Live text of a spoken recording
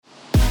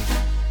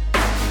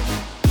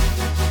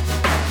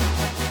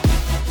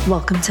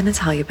Welcome to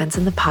Natalia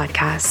Benson, the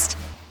podcast.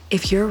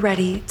 If you're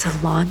ready to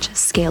launch,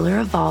 scale,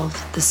 or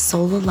evolve the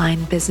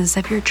soul-aligned business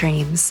of your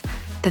dreams,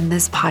 then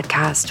this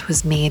podcast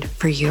was made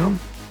for you.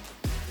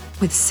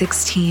 With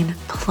 16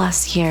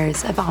 plus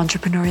years of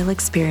entrepreneurial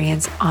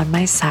experience on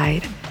my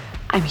side,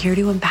 I'm here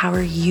to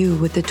empower you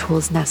with the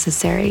tools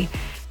necessary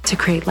to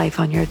create life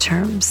on your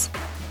terms.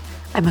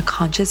 I'm a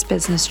conscious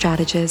business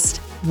strategist,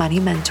 money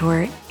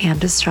mentor,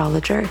 and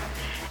astrologer,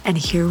 and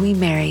here we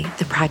marry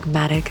the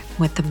pragmatic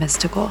with the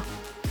mystical.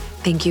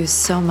 Thank you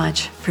so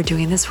much for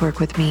doing this work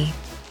with me,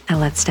 and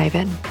let's dive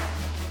in.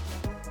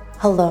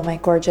 Hello, my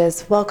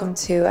gorgeous. Welcome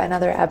to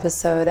another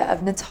episode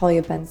of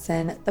Natalia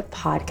Benson, the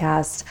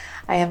podcast.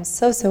 I am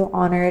so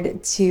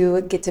honored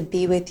to get to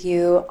be with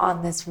you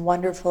on this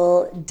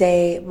wonderful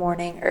day,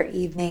 morning, or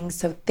evening.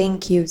 So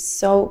thank you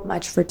so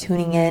much for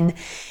tuning in.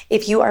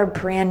 If you are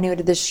brand new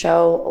to the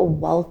show,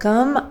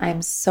 welcome.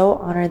 I'm so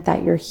honored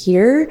that you're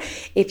here.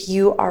 If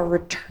you are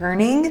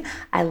returning,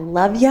 I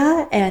love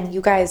ya. And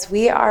you guys,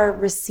 we are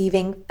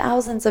receiving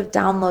thousands of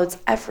downloads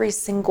every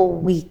single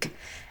week.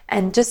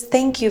 And just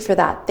thank you for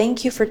that.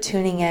 Thank you for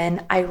tuning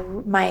in.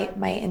 My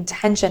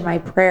intention, my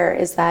prayer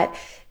is that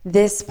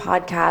this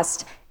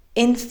podcast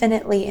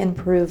infinitely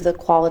improve the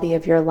quality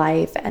of your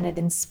life and it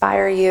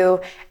inspire you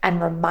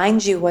and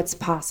remind you what's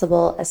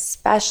possible,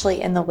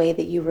 especially in the way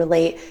that you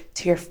relate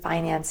to your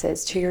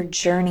finances, to your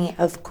journey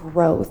of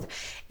growth.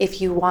 If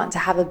you want to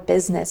have a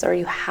business or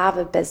you have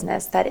a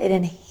business, that it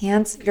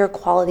enhance your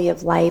quality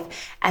of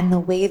life and the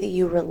way that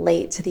you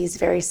relate to these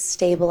very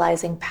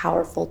stabilizing,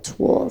 powerful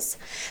tools.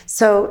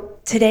 So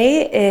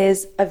today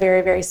is a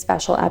very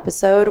special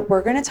episode.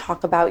 We're going to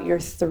talk about your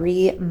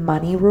 3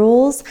 money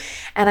rules,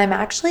 and I'm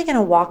actually going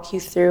to walk you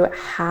through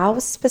how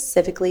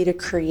specifically to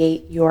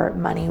create your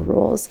money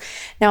rules.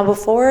 Now,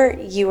 before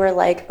you are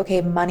like,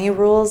 okay, money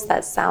rules,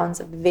 that sounds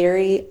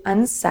very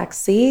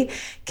unsexy,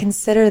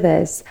 consider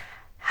this.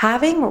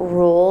 Having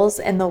rules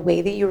in the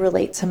way that you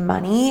relate to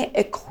money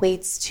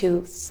equates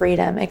to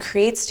freedom. It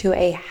creates to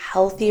a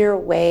healthier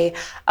way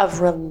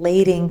of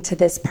relating to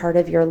this part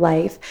of your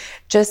life.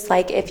 Just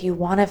like if you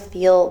want to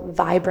feel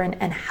vibrant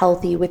and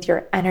healthy with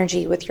your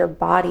energy, with your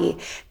body,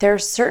 there are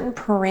certain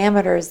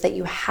parameters that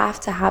you have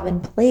to have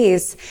in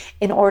place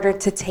in order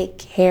to take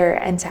care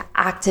and to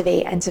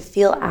activate and to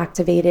feel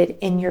activated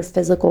in your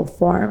physical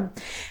form.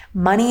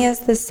 Money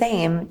is the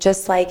same.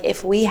 Just like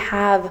if we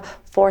have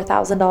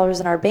 $4,000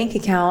 in our bank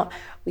account,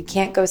 we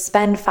can't go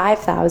spend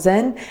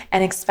 $5,000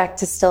 and expect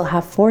to still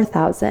have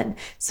 $4,000.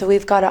 So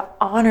we've got to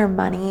honor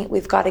money.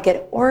 We've got to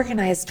get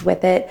organized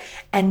with it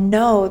and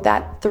know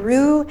that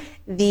through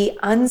the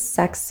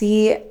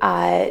unsexy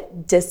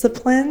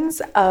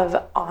disciplines of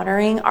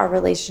honoring our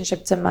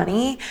relationship to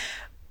money,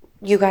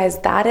 you guys,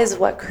 that is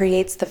what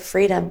creates the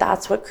freedom.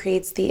 That's what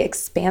creates the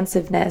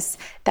expansiveness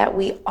that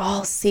we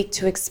all seek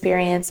to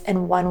experience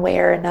in one way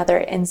or another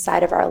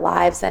inside of our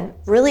lives, and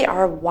really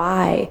our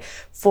why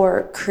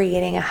for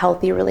creating a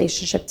healthy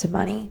relationship to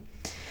money.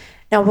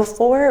 Now,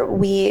 before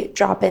we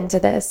drop into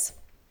this,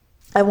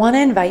 I want to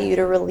invite you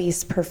to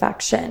release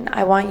perfectionism.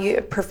 I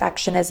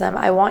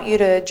want you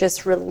to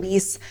just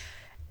release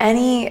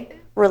any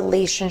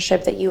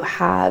relationship that you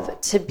have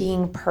to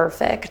being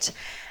perfect.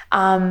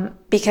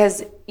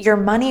 Because your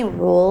money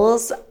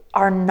rules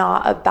are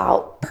not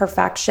about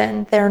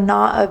perfection. They're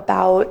not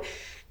about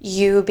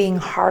you being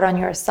hard on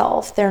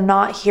yourself. They're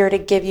not here to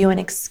give you an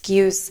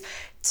excuse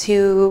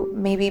to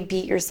maybe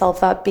beat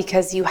yourself up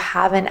because you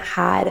haven't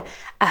had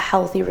a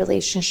healthy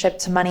relationship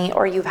to money,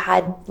 or you've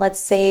had, let's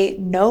say,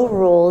 no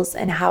rules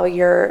in how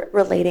you're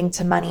relating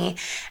to money.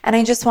 And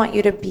I just want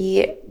you to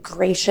be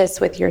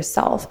gracious with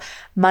yourself.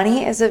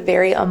 Money is a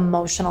very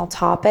emotional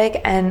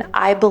topic, and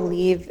I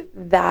believe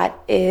that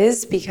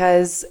is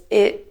because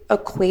it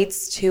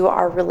equates to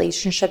our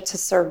relationship to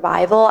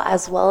survival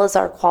as well as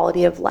our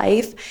quality of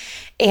life.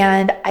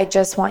 And I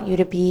just want you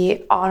to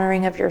be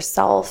honoring of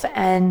yourself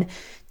and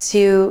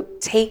to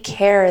take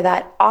care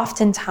that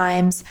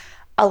oftentimes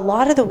a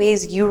lot of the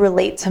ways you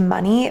relate to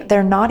money,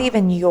 they're not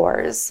even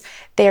yours.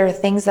 They're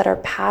things that are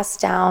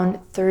passed down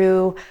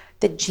through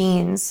the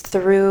genes,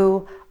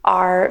 through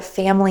our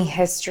family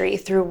history,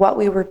 through what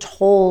we were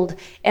told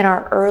in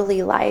our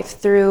early life,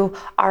 through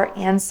our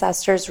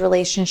ancestors'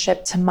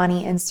 relationship to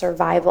money and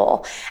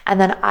survival.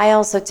 And then I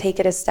also take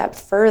it a step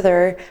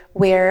further,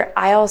 where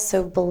I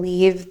also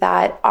believe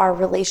that our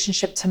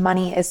relationship to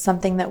money is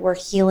something that we're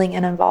healing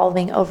and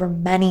evolving over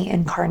many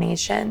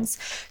incarnations.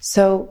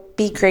 So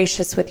be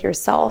gracious with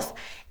yourself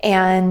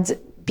and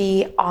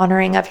be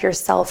honoring of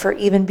yourself, or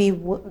even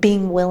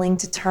being willing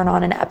to turn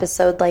on an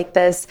episode like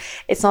this.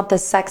 It's not the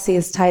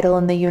sexiest title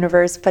in the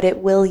universe, but it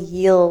will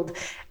yield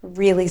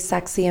really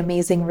sexy,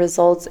 amazing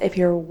results if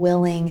you're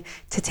willing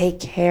to take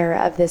care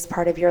of this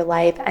part of your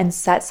life and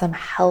set some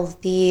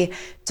healthy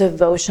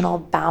devotional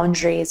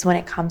boundaries when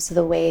it comes to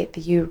the way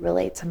that you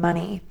relate to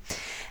money.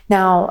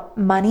 Now,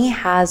 money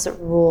has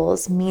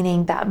rules,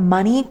 meaning that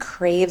money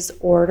craves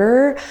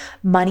order,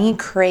 money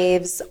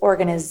craves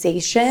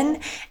organization.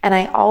 And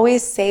I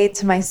always say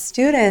to my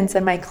students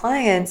and my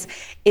clients,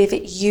 if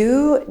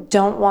you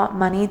don't want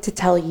money to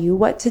tell you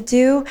what to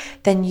do,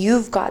 then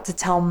you've got to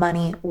tell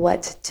money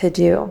what to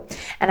do.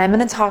 And I'm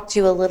going to talk to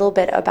you a little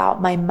bit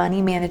about my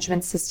money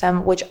management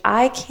system, which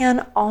I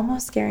can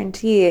almost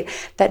guarantee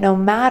that no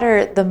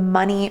matter the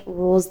money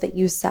rules that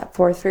you set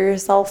forth for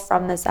yourself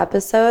from this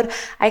episode,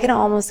 I can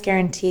almost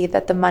guarantee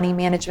that the money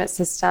management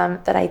system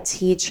that I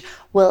teach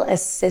will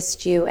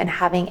assist you in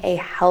having a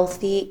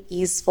healthy,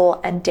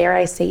 easeful, and dare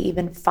I say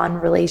even fun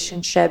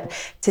relationship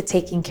to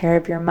taking care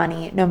of your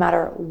money, no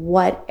matter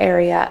what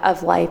area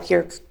of life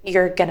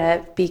you're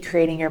gonna be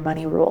creating your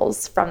money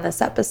rules from this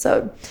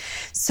episode.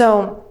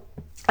 So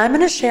I'm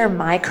going to share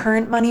my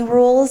current money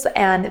rules,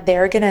 and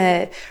they're going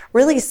to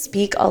really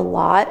speak a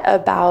lot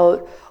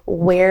about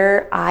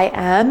where I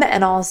am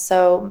and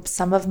also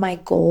some of my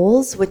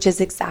goals, which is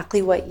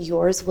exactly what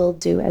yours will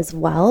do as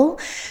well.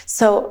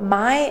 So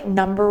my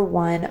number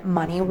one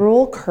money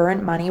rule,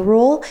 current money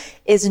rule,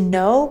 is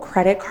no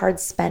credit card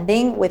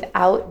spending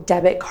without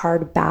debit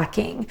card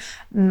backing.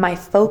 My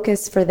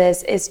focus for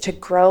this is to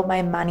grow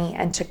my money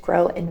and to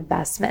grow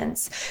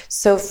investments.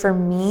 So for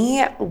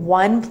me,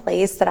 one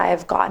place that I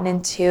have gotten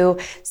into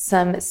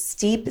some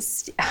steep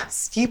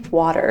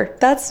water,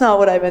 that's not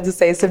what I meant to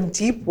say, some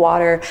deep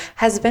water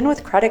has been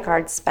with credit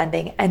card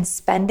spending and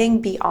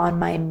spending beyond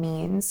my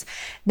means.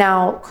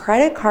 Now,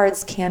 credit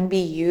cards can be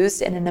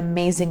used in an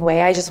amazing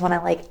way. I just want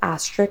to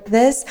asterisk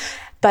this,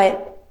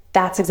 but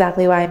that's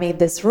exactly why I made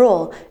this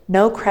rule.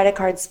 No credit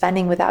card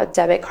spending without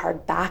debit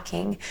card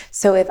backing.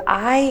 So if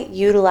I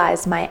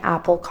utilize my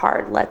Apple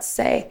Card, let's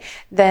say,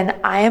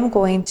 then I am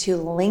going to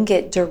link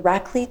it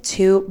directly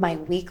to my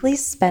weekly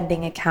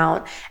spending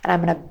account and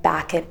I'm going to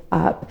back it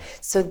up.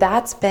 So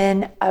that's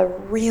been a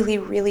really,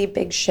 really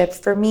big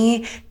shift for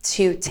me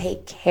to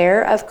take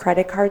care of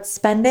credit card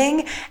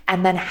spending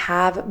and then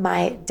have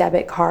my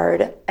debit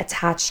card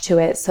attached to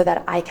it so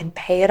that I can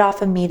pay it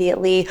off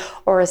immediately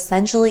or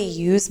essentially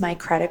use my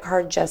credit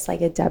card just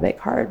like a debit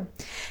card.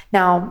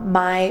 Now,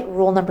 my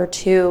rule number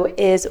 2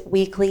 is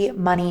weekly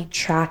money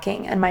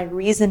tracking. And my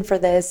reason for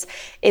this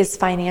is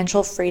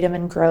financial freedom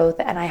and growth.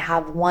 And I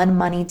have one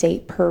money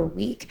date per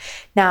week.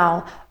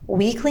 Now,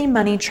 weekly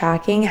money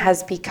tracking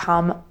has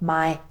become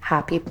my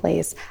happy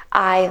place.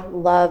 I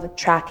love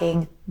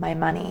tracking my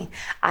money.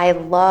 I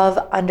love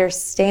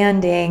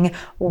understanding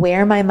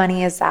where my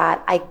money is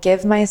at. I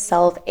give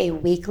myself a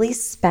weekly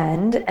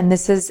spend, and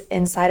this is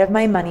inside of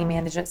my money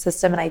management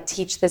system, and I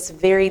teach this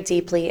very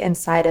deeply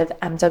inside of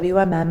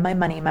MWMM, my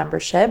money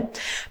membership.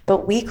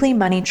 But weekly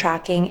money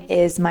tracking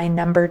is my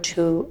number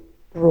 2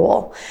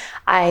 rule.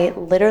 I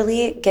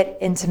literally get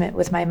intimate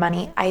with my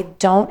money. I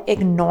don't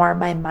ignore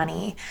my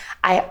money.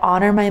 I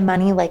honor my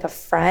money like a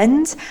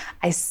friend.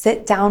 I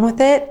sit down with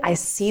it. I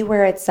see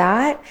where it's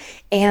at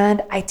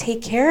and I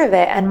take care of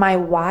it. And my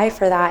why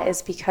for that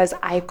is because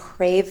I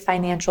crave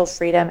financial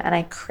freedom and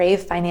I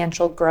crave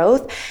financial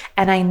growth.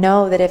 And I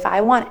know that if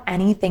I want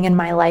anything in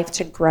my life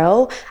to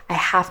grow, I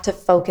have to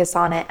focus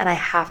on it and I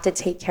have to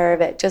take care of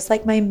it. Just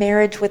like my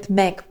marriage with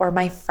Mick or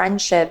my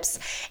friendships.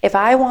 If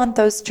I want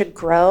those to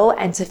grow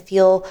and to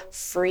feel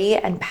free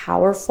and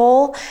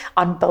powerful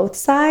on both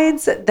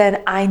sides,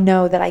 then I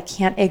know that I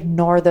can't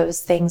ignore those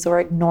things or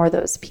ignore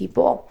those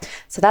people.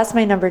 So that's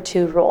my number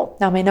 2 rule.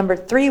 Now, my number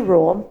 3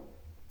 rule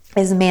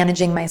is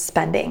managing my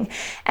spending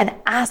and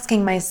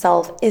asking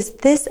myself, is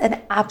this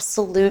an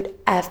absolute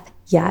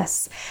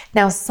yes?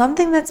 Now,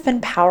 something that's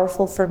been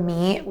powerful for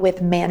me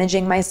with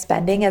managing my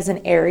spending as an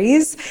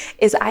Aries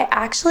is I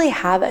actually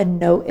have a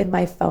note in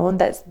my phone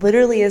that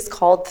literally is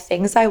called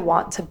things I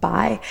want to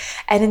buy.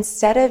 And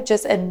instead of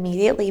just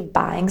immediately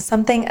buying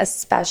something,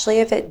 especially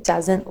if it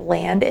doesn't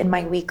land in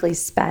my weekly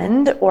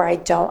spend or I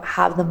don't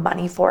have the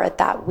money for it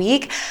that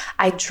week,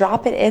 I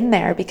drop it in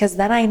there because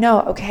then I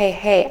know, okay,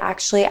 hey,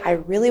 actually, I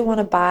really want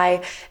to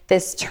buy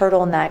this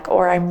turtleneck,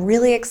 or I'm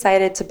really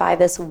excited to buy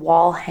this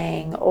wall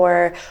hang,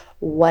 or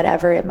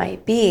whatever it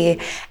might be.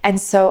 And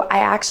so I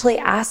actually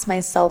ask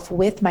myself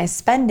with my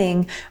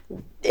spending,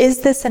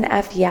 is this an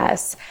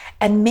yes?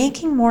 And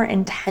making more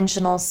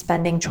intentional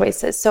spending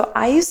choices. So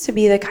I used to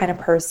be the kind of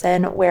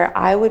person where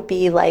I would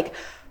be like,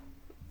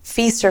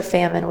 feast or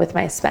famine with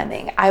my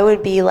spending. I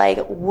would be like,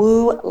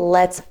 woo,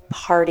 let's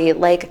party,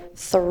 like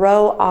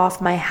throw off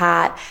my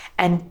hat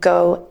and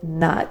go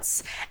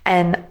nuts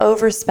and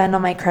overspend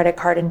on my credit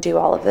card and do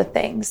all of the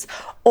things.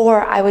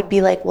 Or I would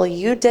be like, well,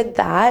 you did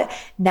that.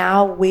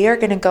 Now we are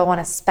going to go on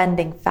a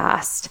spending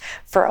fast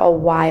for a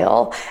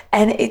while.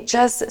 And it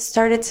just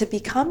started to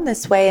become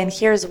this way. And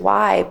here's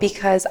why,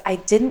 because I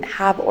didn't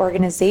have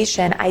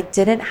organization. I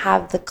didn't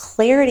have the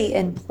clarity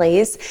in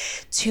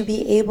place to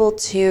be able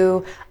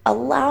to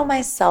allow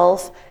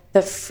myself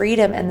the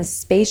freedom and the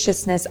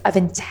spaciousness of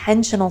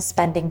intentional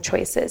spending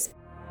choices.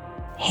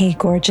 Hey,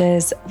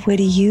 gorgeous, would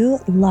you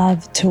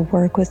love to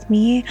work with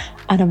me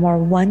on a more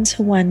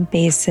one-to-one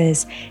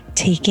basis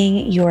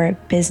taking your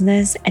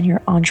business and your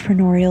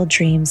entrepreneurial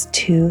dreams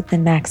to the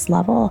next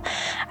level.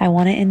 I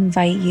want to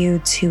invite you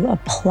to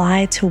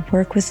apply to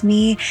work with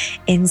me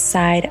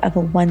inside of a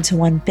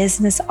one-to-one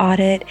business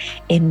audit,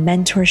 a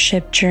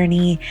mentorship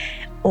journey,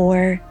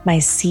 or my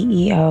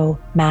CEO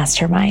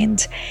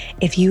mastermind.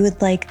 If you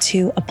would like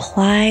to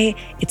apply,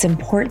 it's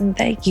important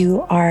that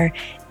you are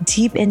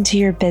deep into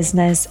your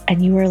business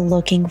and you are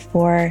looking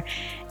for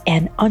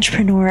an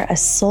entrepreneur, a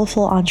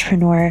soulful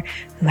entrepreneur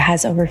who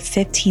has over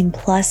 15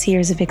 plus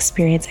years of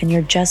experience, and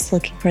you're just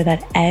looking for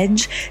that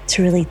edge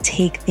to really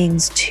take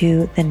things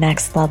to the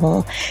next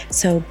level.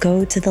 So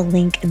go to the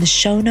link in the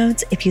show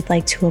notes if you'd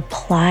like to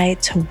apply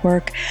to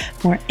work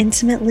more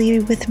intimately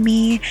with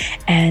me,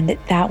 and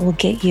that will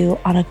get you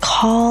on a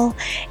call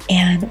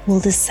and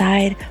we'll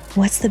decide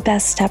what's the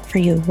best step for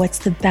you, what's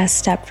the best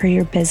step for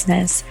your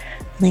business.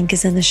 Link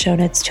is in the show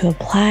notes to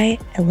apply.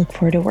 I look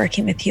forward to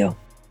working with you.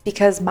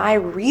 Because my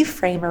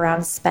reframe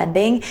around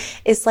spending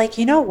is like,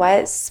 you know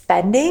what?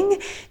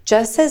 Spending,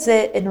 just as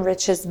it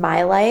enriches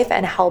my life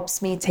and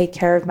helps me take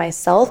care of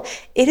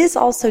myself, it is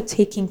also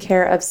taking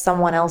care of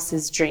someone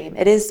else's dream.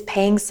 It is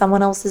paying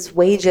someone else's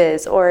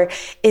wages, or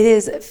it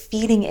is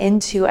feeding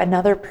into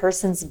another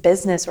person's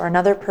business or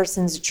another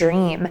person's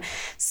dream.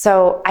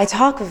 So I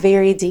talk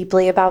very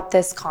deeply about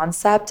this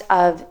concept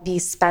of the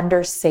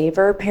spender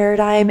saver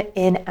paradigm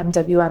in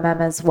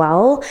MWMM as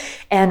well.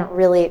 And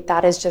really,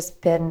 that has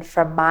just been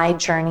from my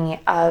journey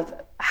of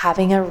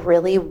having a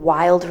really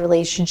wild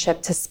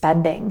relationship to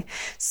spending.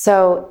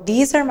 So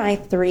these are my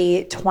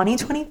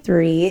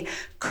 2023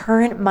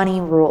 current money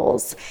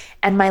rules.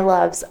 And my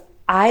loves,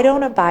 I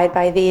don't abide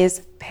by these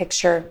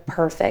picture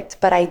perfect,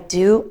 but I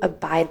do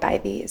abide by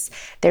these.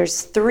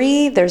 There's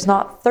 3, there's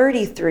not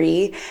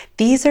 33.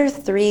 These are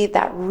 3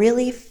 that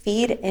really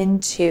feed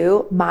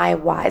into my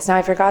whys. Now,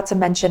 I forgot to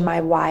mention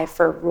my why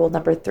for rule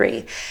number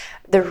 3.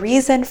 The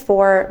reason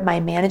for my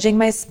managing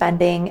my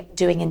spending,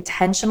 doing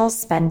intentional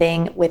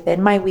spending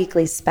within my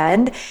weekly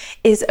spend,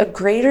 is a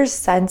greater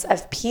sense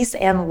of peace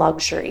and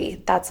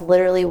luxury. That's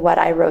literally what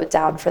I wrote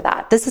down for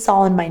that. This is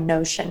all in my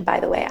Notion, by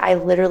the way. I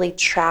literally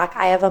track,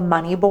 I have a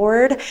money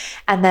board,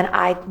 and then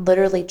I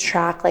literally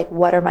track like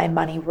what are my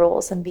money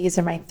rules, and these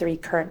are my 3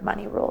 current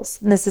money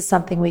rules. And this is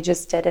something we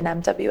just did in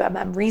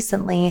MWMM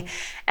recently,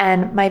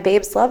 and my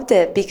babes loved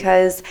it,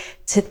 because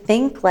to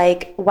think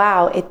like,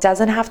 wow, it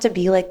doesn't have to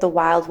be like the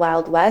wild,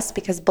 wild west,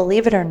 because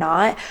believe it or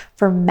not,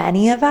 for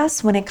many of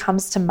us, when it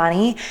comes to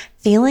money,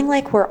 feeling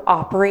like we're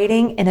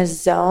operating in a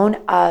zone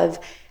of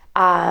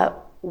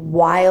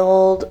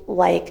wild,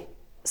 like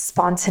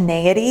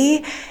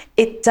spontaneity,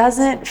 it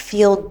doesn't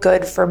feel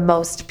good for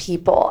most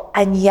people.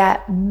 And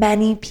yet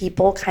many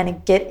people kind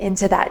of get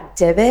into that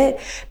divot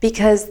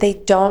because they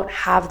don't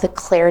have the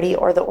clarity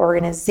or the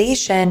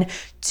organization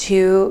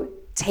to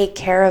take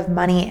care of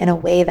money in a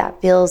way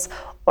that feels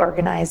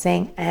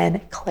organizing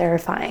and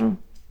clarifying.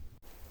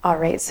 All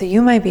right, so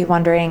you might be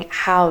wondering,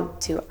 how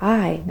do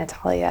I,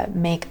 Natalia,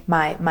 make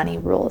my money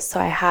rules? So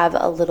I have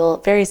a little,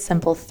 very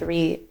simple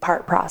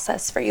 3-part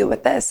process for you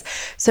with this.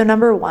 So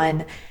number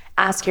 1,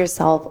 ask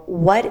yourself,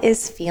 what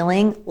is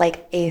feeling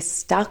like a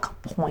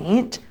stuck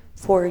point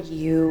for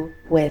you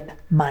with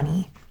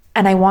money?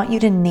 And I want you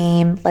to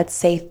name, let's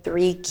say,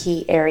 3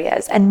 key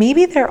areas. And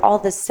maybe they're all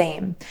the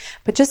same,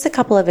 but just a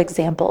couple of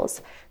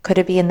examples. Could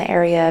it be in the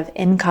area of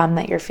income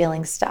that you're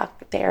feeling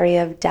stuck, the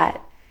area of debt,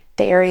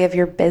 the area of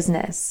your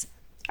business?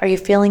 Are you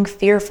feeling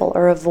fearful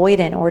or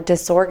avoidant or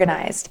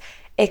disorganized?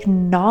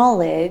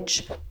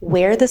 Acknowledge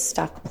where the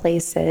stuck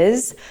place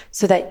is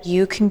so that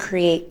you can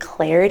create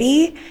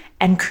clarity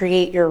and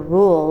create your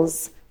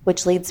rules,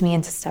 which leads me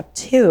into step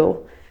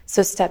 2.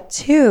 So step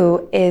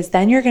 2 is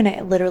then you're going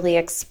to literally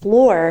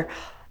explore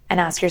and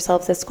ask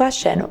yourself this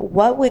question: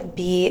 what would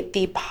be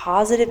the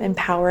positive,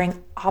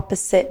 empowering,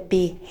 opposite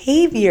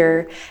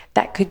behavior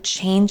that could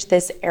change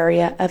this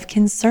area of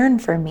concern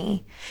for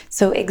me?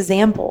 So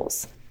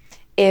examples.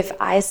 If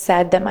I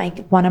said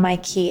that one of my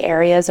key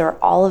areas, or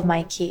all of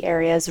my key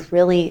areas,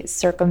 really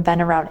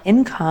circumvent around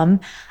income,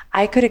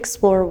 I could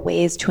explore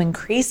ways to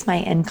increase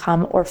my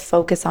income or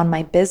focus on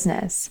my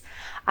business.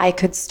 I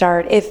could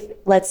start, if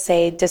let's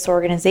say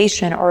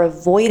disorganization or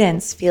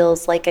avoidance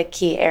feels like a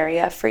key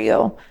area for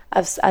you,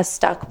 of a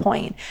stuck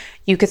point,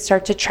 you could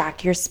start to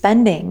track your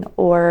spending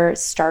or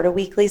start a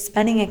weekly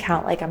spending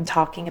account like I'm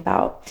talking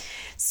about.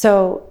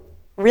 So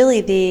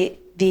really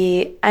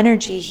the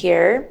energy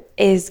here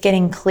is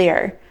getting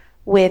clear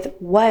with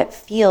what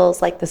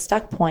feels like the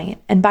stuck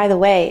point. And by the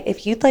way,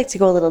 if you'd like to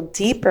go a little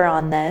deeper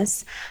on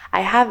this,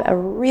 I have a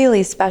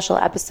really special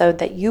episode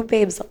that you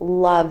babes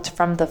loved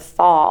from the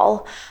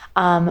fall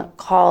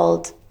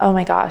called, oh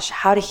my gosh,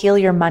 How to Heal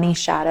Your Money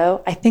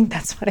Shadow. I think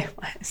that's what it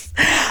was.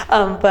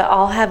 But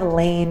I'll have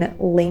Lane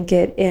link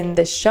it in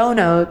the show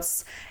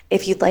notes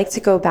if you'd like to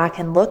go back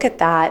and look at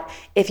that.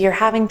 If you're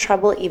having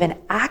trouble even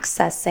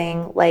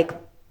accessing, like,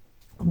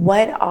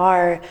 what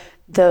are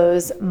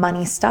those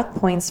money stuck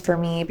points for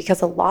me,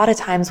 because a lot of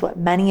times what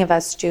many of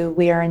us do,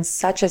 we are in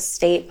such a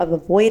state of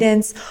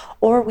avoidance,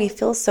 or we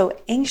feel so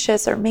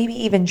anxious or maybe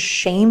even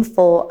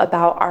shameful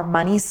about our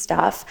money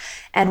stuff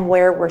and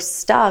where we're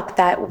stuck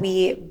that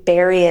we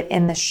bury it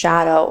in the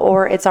shadow,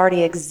 or it's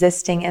already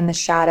existing in the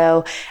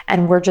shadow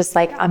and we're just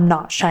like, I'm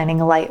not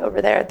shining a light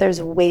over there.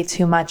 There's way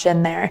too much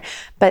in there.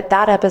 But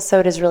that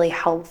episode is really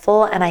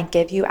helpful, and I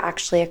give you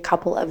actually a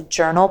couple of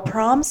journal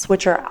prompts,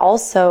 which are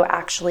also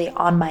actually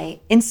on my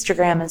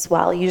Instagram as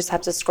well. You just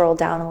have to scroll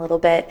down a little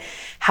bit.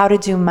 How to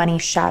do money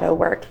shadow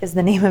work is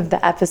the name of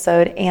the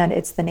episode, and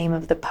it's the name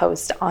of the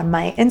post on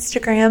my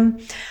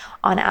Instagram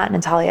on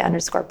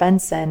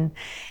 @Natalia_Benson.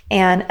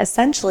 And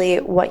essentially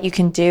what you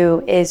can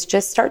do is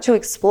just start to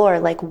explore,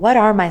 like, what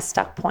are my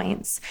stuck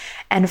points?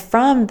 And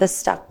from the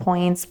stuck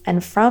points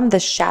and from the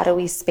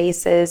shadowy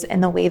spaces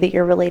and the way that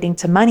you're relating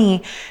to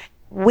money,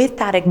 with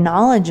that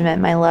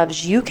acknowledgement, my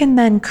loves, you can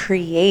then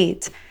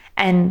create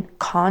and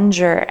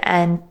conjure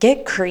and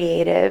get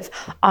creative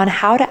on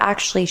how to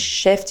actually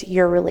shift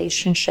your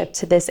relationship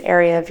to this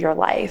area of your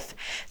life.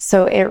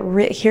 So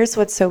here's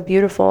what's so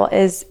beautiful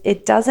is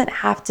it doesn't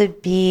have to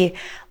be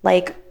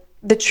like,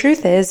 the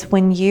truth is,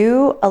 when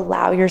you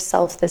allow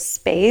yourself the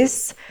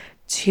space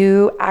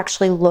to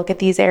actually look at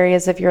these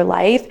areas of your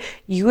life,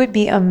 you would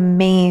be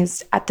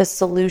amazed at the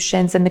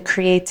solutions and the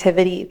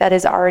creativity that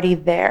is already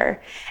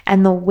there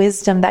and the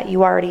wisdom that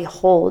you already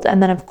hold.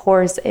 And then, of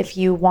course, if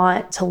you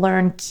want to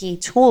learn key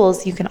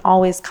tools, you can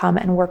always come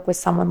and work with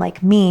someone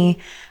like me.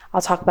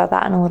 I'll talk about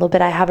that in a little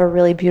bit. I have a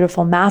really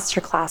beautiful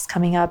masterclass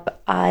coming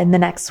up in the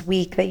next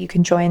week that you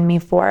can join me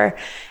for.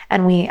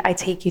 And I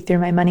take you through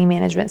my money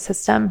management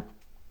system.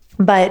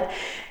 But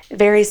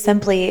very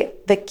simply,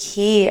 the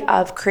key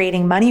of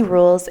creating money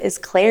rules is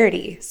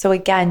clarity. So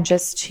again,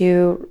 just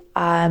to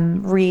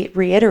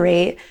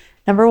reiterate,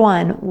 number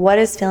one, what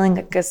is feeling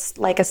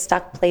like a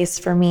stuck place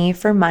for me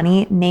for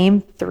money?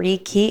 Name 3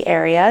 key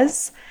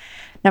areas.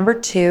 Number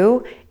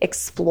 2,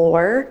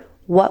 explore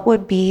what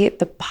would be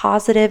the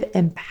positive,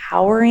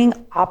 empowering,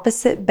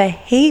 opposite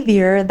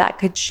behavior that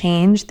could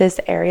change this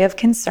area of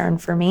concern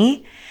for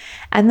me.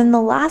 And then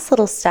the last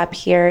little step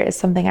here is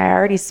something I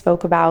already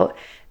spoke about.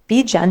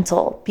 Be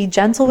gentle. Be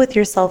gentle with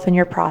yourself in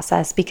your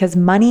process, because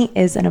money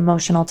is an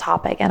emotional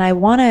topic. And I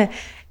want to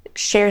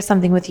share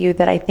something with you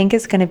that I think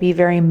is going to be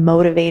very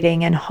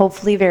motivating and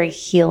hopefully very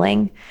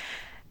healing.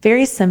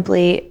 Very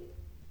simply,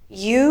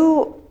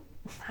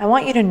 I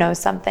want you to know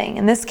something.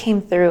 And this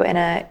came through in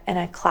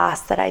a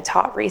class that I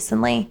taught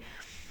recently.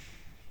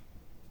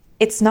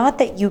 It's not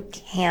that you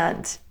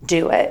can't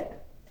do it.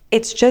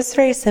 It's just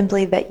very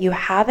simply that you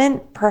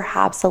haven't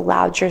perhaps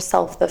allowed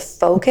yourself the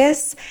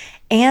focus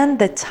and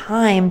the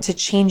time to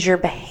change your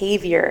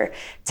behavior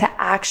to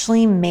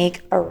actually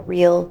make a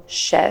real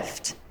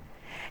shift.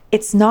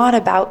 It's not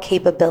about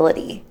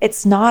capability.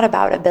 It's not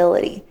about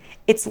ability.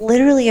 It's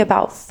literally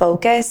about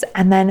focus.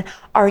 And then,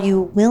 are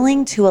you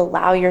willing to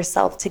allow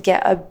yourself to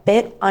get a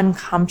bit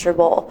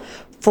uncomfortable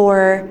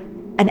for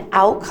an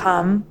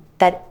outcome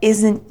that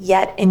isn't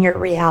yet in your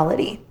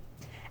reality?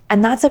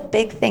 And that's a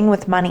big thing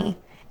with money,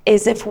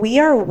 is if we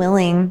are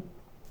willing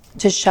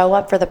to show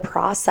up for the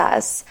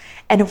process,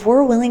 and if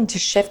we're willing to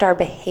shift our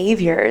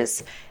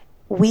behaviors,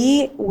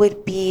 we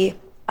would be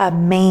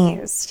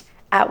amazed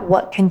at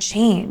what can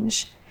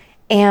change.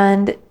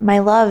 And my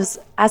loves,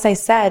 as I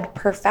said,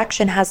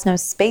 perfection has no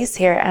space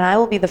here. And I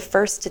will be the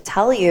first to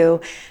tell you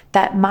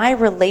that my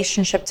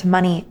relationship to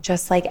money,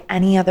 just like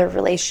any other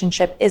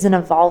relationship, is an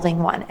evolving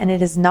one, and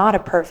it is not a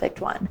perfect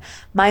one.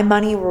 My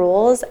money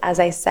rules, as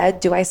I said,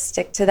 do I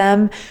stick to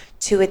them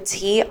to a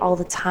T all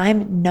the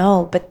time?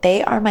 No, but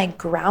they are my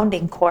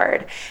grounding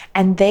cord,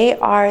 and they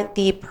are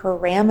the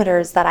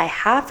parameters that I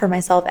have for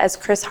myself. As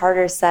Chris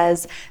Harder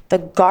says, the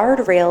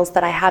guardrails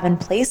that I have in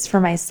place for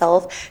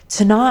myself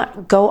to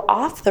not go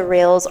off the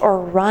rails or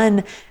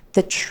run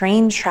the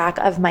train track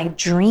of my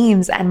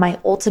dreams and my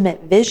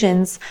ultimate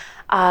visions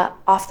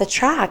off the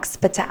tracks,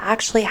 but to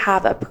actually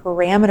have a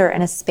parameter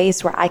and a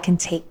space where I can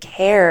take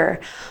care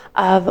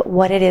of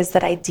what it is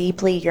that I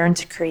deeply yearn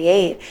to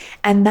create.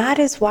 And that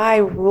is why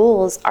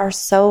rules are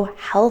so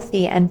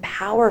healthy and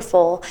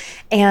powerful.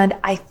 And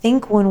I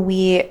think when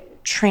we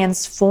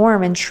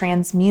transform and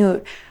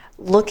transmute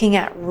looking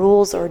at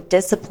rules or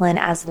discipline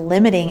as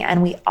limiting,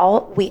 and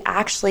we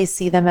actually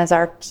see them as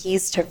our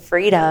keys to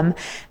freedom,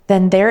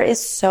 then there is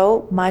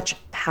so much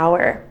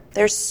power.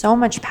 There's so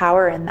much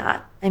power in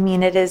that. I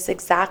mean, it is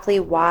exactly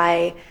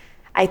why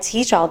I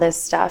teach all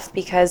this stuff,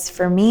 because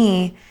for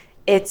me,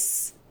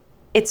 it's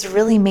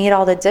really made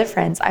all the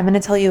difference. I'm going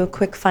to tell you a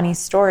quick funny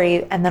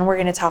story, and then we're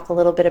going to talk a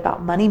little bit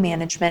about money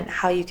management,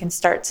 how you can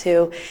start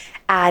to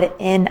add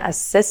in a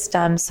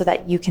system so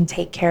that you can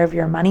take care of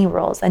your money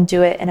rules and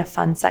do it in a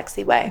fun,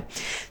 sexy way.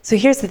 So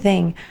here's the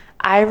thing.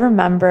 I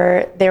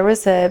remember there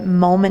was a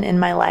moment in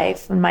my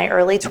life in my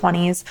early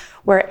 20s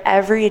where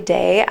every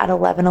day at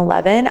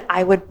 11:11,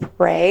 I would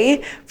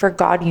pray for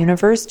God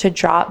universe to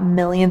drop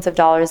millions of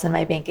dollars in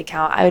my bank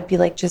account. I would be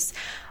like, just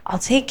I'll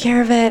take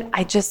care of it.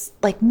 I just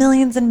like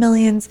millions and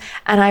millions.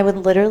 And I would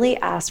literally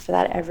ask for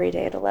that every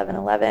day at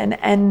 11:11.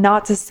 And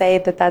not to say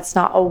that that's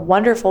not a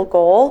wonderful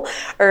goal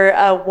or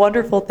a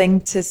wonderful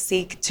thing to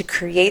seek to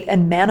create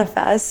and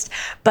manifest,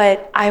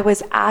 but I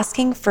was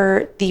asking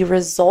for the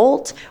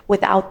result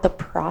without the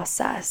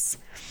process.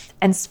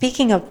 And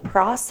speaking of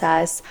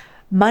process,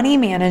 money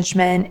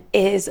management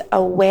is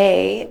a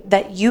way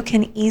that you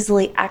can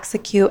easily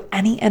execute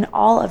any and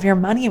all of your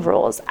money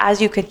rules.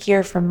 As you could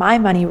hear from my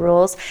money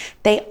rules,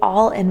 they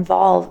all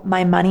involve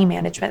my money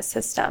management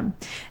system.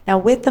 Now,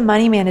 with the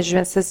money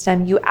management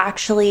system, you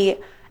actually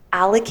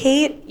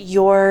allocate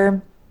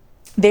your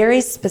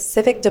very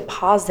specific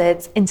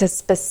deposits into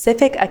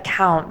specific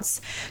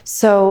accounts.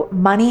 So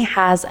money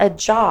has a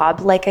job.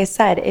 Like I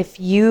said, if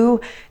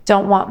you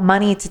don't want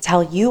money to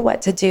tell you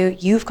what to do,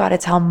 you've got to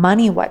tell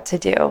money what to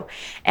do.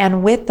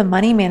 And with the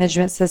money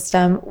management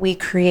system, we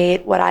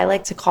create what I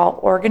like to call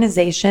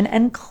organization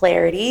and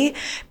clarity,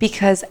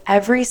 because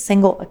every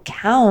single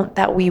account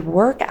that we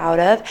work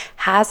out of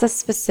has a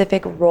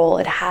specific role.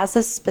 It has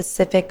a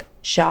specific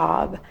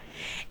job.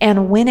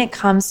 And when it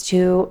comes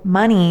to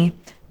money,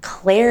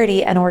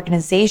 clarity and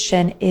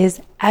organization is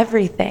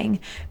everything,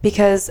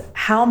 because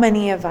how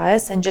many of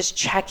us, and just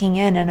checking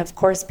in and of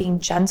course being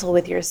gentle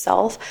with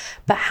yourself,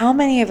 but how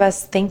many of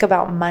us think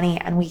about money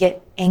and we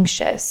get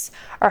anxious?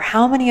 Or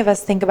how many of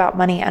us think about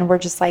money and we're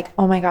just like,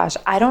 oh my gosh,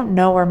 I don't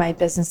know where my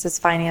business's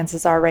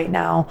finances are right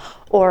now,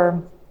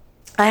 or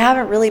I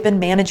haven't really been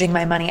managing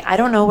my money. I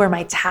don't know where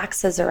my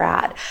taxes are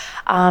at.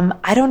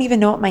 I don't even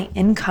know what my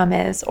income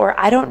is, or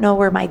I don't know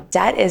where my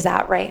debt is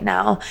at right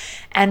now.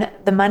 And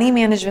the money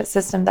management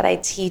system that I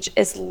teach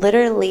is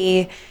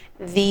literally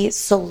the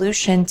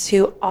solution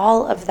to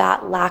all of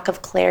that lack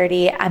of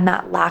clarity and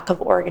that lack of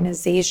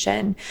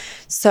organization.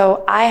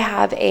 So I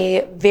have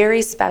a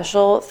very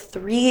special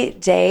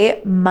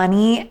 3-day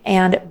money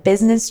and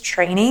business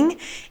training.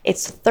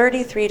 It's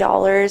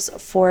 $33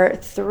 for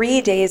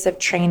 3 days of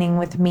training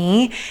with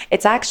me.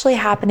 It's actually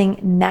happening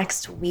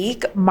next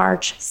week,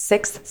 March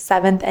 6th,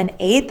 7th, and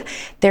 8th.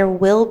 There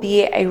will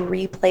be a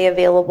replay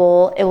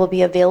available. It will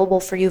be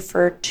available for you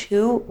for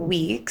 2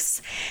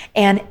 weeks.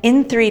 And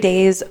in 3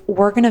 days,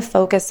 we're going to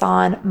focus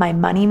on my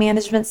money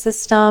management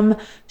system,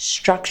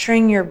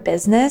 structuring your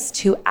business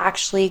to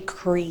actually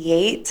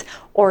create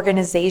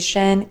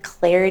organization,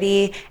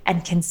 clarity,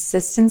 and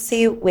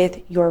consistency with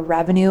your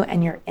revenue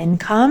and your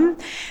income.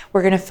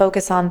 We're going to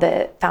focus on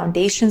the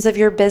foundations of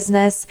your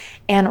business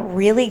and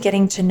really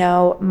getting to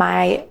know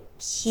my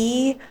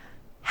key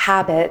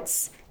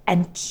habits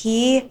and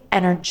key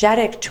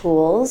energetic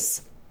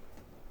tools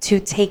to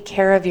take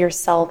care of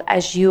yourself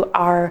as you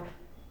are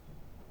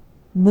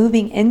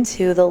moving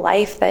into the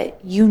life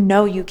that you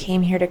know you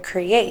came here to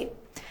create.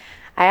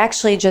 I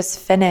actually just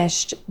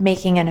finished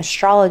making an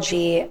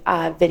astrology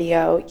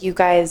video. You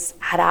guys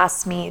had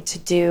asked me to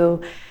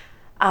do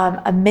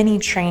a mini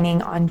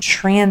training on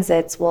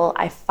transits. Well,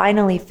 I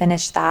finally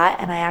finished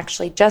that, and I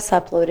actually just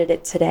uploaded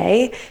it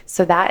today.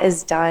 So that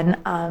is done.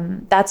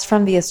 That's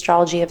from the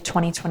Astrology of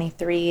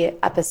 2023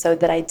 episode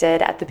that I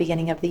did at the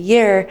beginning of the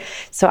year.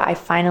 So I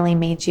finally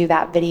made you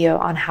that video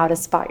on how to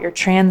spot your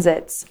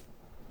transits,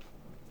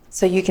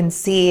 so you can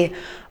see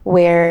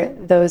where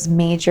those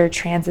major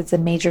transits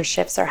and major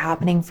shifts are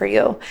happening for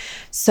you.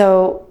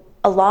 So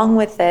along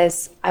with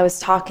this, I was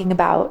talking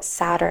about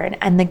Saturn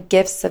and the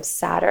gifts of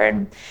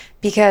Saturn,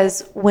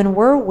 because when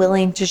we're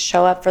willing to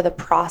show up for the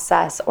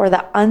process or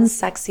the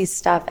unsexy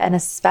stuff, and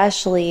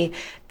especially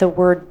the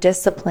word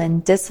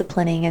discipline,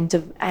 disciplining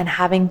and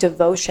having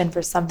devotion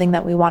for something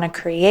that we want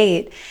to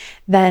create,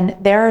 then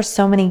there are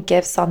so many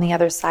gifts on the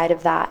other side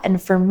of that.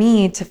 And for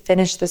me to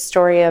finish the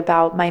story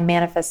about my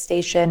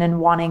manifestation and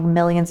wanting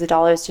millions of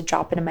dollars to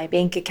drop into my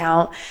bank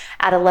account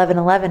at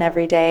 11:11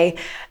 every day,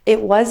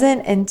 it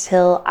wasn't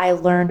until I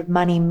learned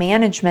money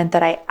management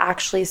that I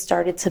actually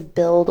started to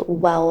build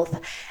wealth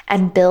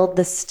and build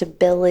the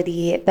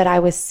stability that I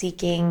was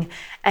seeking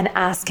and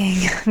asking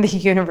the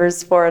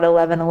universe for at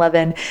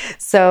 11:11.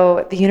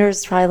 So the universe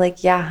is probably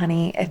like, yeah,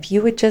 honey, if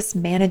you would just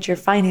manage your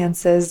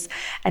finances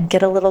and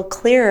get a little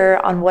clearer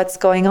on what's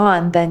going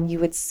on, then you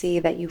would see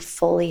that you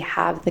fully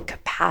have the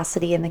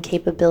capacity and the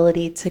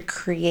capability to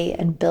create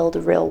and build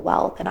real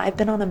wealth. And I've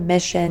been on a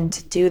mission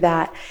to do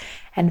that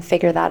and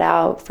figure that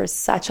out for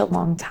such a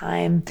long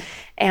time.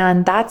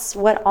 And that's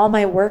what all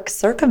my work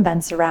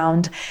circumvents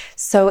around.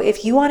 So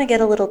if you want to get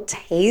a little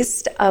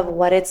taste of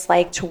what it's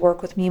like to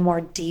work with me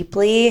more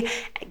deeply,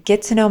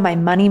 get to know my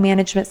money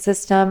management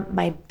system,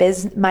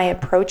 my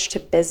approach to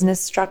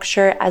business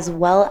structure, as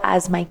well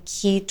as my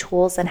key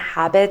tools and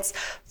habits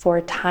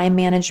for time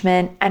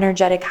management,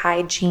 energetic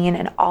hygiene,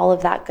 and all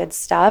of that good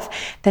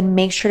stuff, then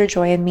make sure to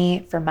join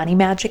me for Money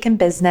Magic and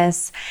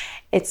Business.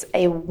 It's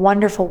a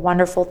wonderful,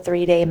 wonderful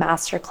 3-day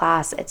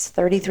masterclass. It's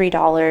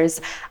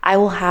 $33. I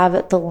will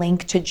have the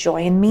link to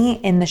join me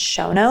in the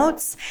show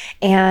notes.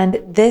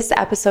 And this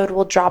episode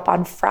will drop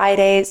on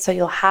Friday, so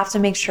you'll have to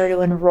make sure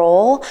to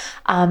enroll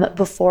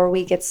before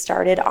we get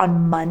started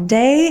on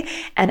Monday.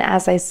 And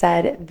as I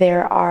said,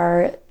 there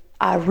are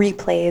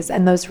replays,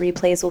 and those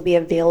replays will be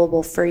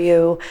available for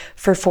you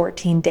for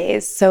 14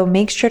 days. So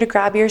make sure to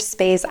grab your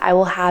space. I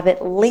will have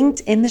it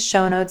linked in the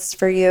show notes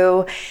for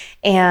you.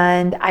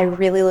 And I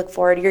really look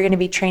forward. You're going to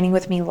be training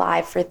with me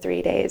live for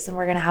 3 days, and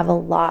we're going to have a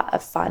lot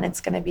of fun.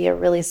 It's going to be a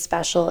really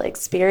special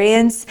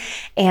experience.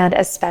 And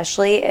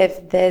especially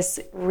if this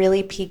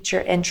really piqued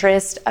your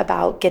interest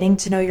about getting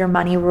to know your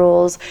money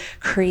rules,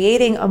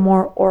 creating a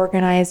more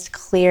organized,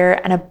 clear,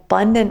 and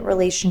abundant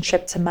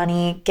relationship to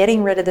money,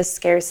 getting rid of the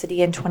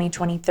scarcity in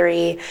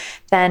 2023,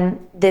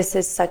 then this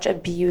is such a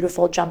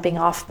beautiful jumping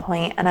off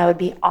point. And I would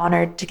be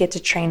honored to get to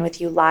train with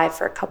you live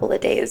for a couple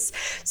of days.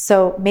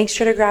 So make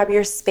sure to grab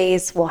your space.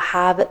 We'll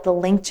have the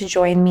link to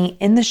join me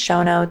in the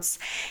show notes.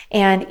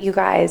 And you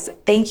guys,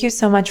 thank you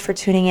so much for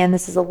tuning in.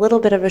 This is a little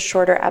bit of a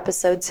shorter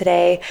episode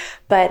today,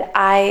 but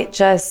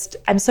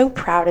I'm so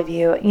proud of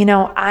you. You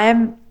know,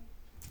 I've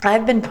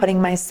been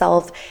putting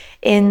myself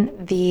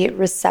in the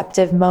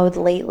receptive mode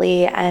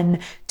lately and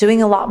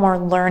doing a lot more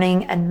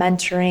learning and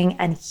mentoring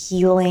and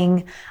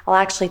healing. I'll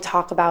actually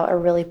talk about a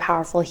really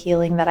powerful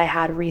healing that I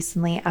had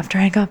recently after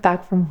I got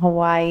back from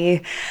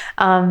Hawaii.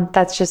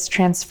 That's just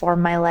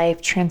transformed my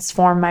life,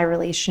 transformed my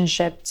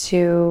relationship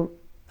to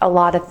a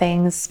lot of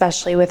things,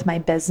 especially with my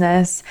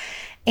business.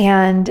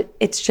 And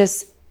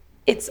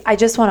I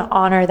just want to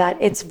honor that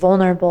it's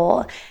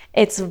vulnerable.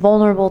 It's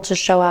vulnerable to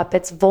show up.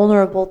 It's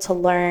vulnerable to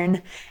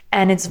learn,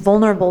 and it's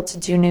vulnerable to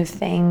do new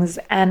things.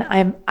 And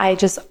I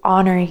just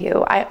honor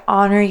you. I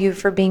honor you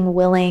for being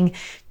willing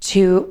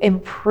to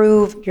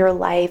improve your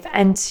life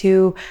and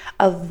to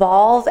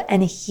evolve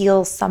and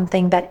heal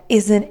something that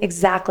isn't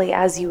exactly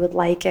as you would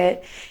like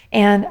it.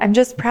 And I'm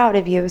just proud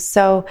of you.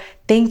 So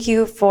thank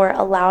you for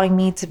allowing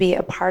me to be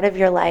a part of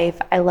your life.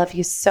 I love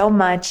you so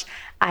much.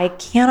 I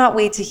cannot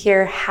wait to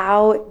hear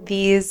how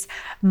these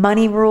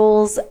money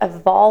rules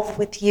evolve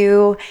with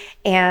you,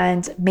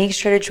 and make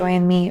sure to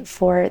join me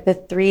for the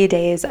 3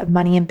 days of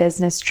money and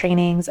business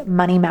trainings,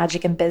 Money,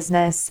 Magic, and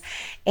Business.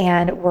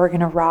 And we're going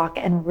to rock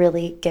and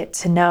really get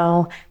to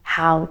know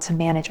how to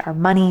manage our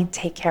money,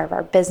 take care of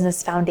our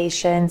business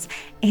foundations,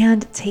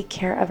 and take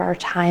care of our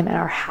time and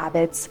our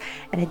habits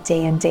on a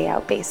day in, day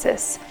out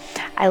basis.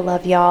 I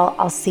love y'all.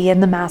 I'll see you in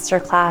the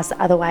masterclass.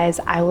 Otherwise,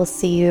 I will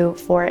see you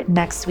for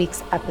next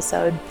week's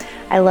episode.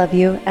 I love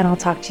you, and I'll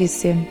talk to you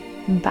soon.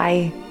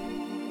 Bye.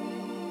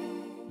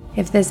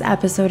 If this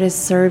episode has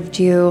served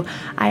you,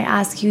 I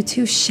ask you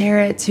to share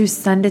it, to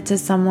send it to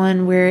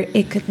someone where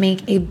it could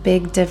make a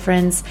big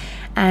difference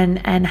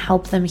and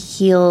help them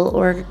heal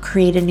or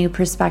create a new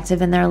perspective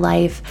in their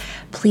life.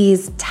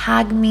 Please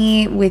tag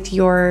me with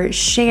your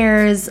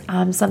shares,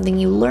 something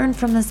you learned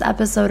from this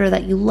episode or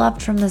that you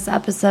loved from this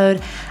episode,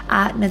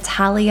 at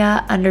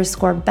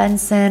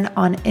Natalia_Benson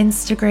on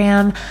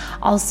Instagram.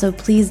 Also,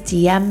 please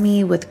DM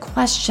me with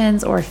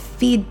questions or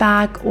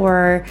feedback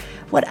or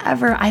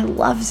whatever. I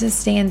love to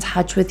stay in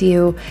touch with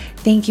you.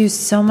 Thank you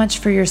so much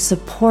for your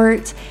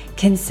support.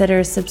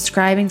 Consider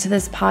subscribing to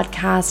this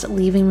podcast,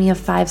 leaving me a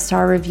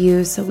 5-star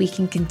review so we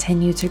can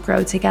continue to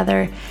grow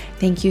together.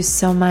 Thank you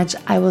so much.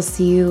 I will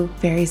see you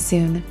very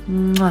soon.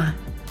 Mwah.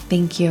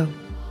 Thank you.